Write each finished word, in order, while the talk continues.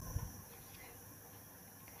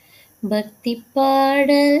பக்தி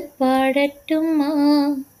பாடல் பாடட்டுமா,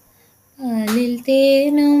 பாலில்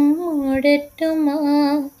தேனும் ஓடட்டுமா,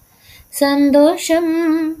 சந்தோஷம்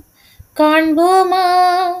காண்போமா,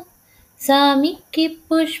 சாமிக்கு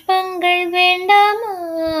புஷ்பங்கள் வேண்டாமா.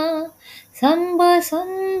 சம்போ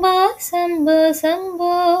சம்போ சம்போ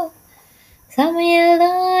சம்போ,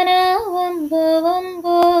 சமையல்தானா வம்போ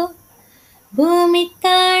வம்போ, பூமி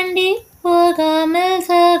தாண்டி போகாமல்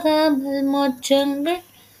சாகாமல் மோட்சங்கள்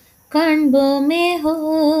காண்போமே ஹோ.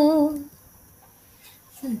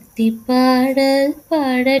 பக்தி பாடல்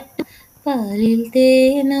பாடட்டும், பாலில்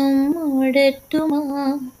தேனும் ஓடட்டுமா,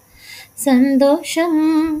 சந்தோஷம்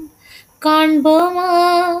காண்போமா,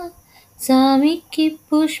 சாமிக்கு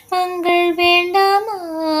புஷ்பங்கள் வேண்டாமா.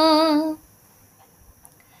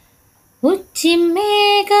 உச்சி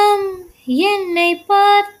மேகம் என்னை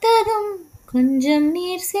பார்த்ததும் கொஞ்சம்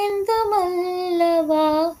நீர் சிந்தும் அல்லவா,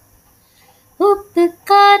 உப்பு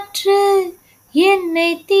காற்று என்னை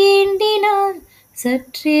தீண்டினால்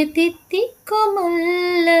சற்றே தித்திக்கும்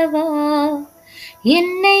அல்லவா.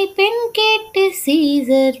 என்னை பெண் கேட்டு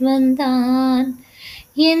சீசர் வந்தான்,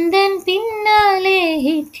 எந்தன் பின்னாலே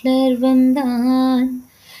ஹிட்லர் வந்தான்.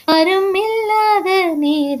 யாரும் இல்லாத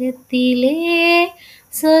நேரத்திலே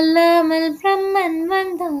சொல்லாமல் பிரம்மன்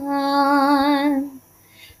வந்தான்.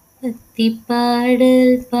 பக்தி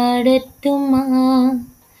பாடல் பாடட்டுமா,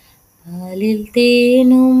 பாலில்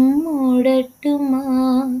தேனும் ஓடட்டுமா,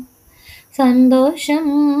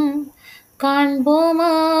 சந்தோஷம்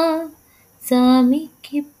காண்போமா,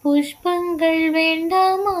 சாமிக்கு புஷ்பங்கள்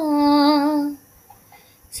வேண்டாமா.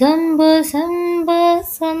 சம்போ சம்போ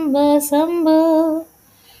சம்போ சம்போ,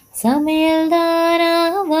 சமையல்தானா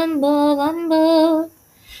வம்போ வம்போ,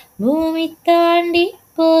 பூமி தாண்டி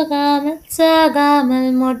போகாமல் சாகாமல்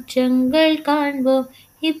மோட்சங்கள் காண்போம்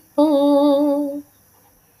இப்போ.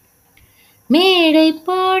 மேடை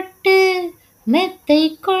போட்டு மெத்தை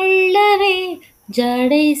கொள்ளவே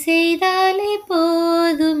ஜடை செய்தாலே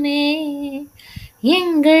போதுமே,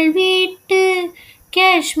 எங்கள் வீட்டு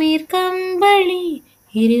காஷ்மீர் கம்பளி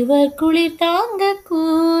இருவர் குளிர் தாங்க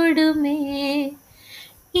கூடுமே.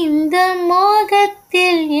 இந்த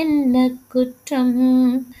மோகத்தில் என்ன குற்றம்,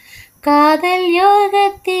 காதல்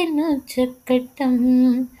யோகத்தின் உச்சக்கட்டம்,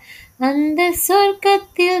 அந்த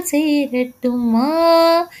சொர்க்கத்தில் சேரட்டுமா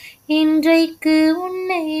இன்றைக்கு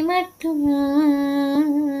உன்னை மட்டும்.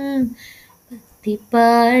 பக்தி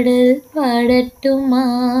பாடல் பாடட்டுமா,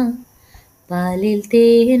 பாலில்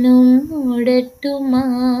தேனும் ஓடட்டுமா,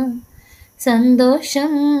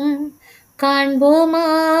 சந்தோஷம் காண்போமா,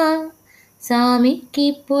 சாமிக்கு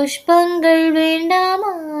புஷ்பங்கள்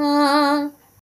வேண்டாமா.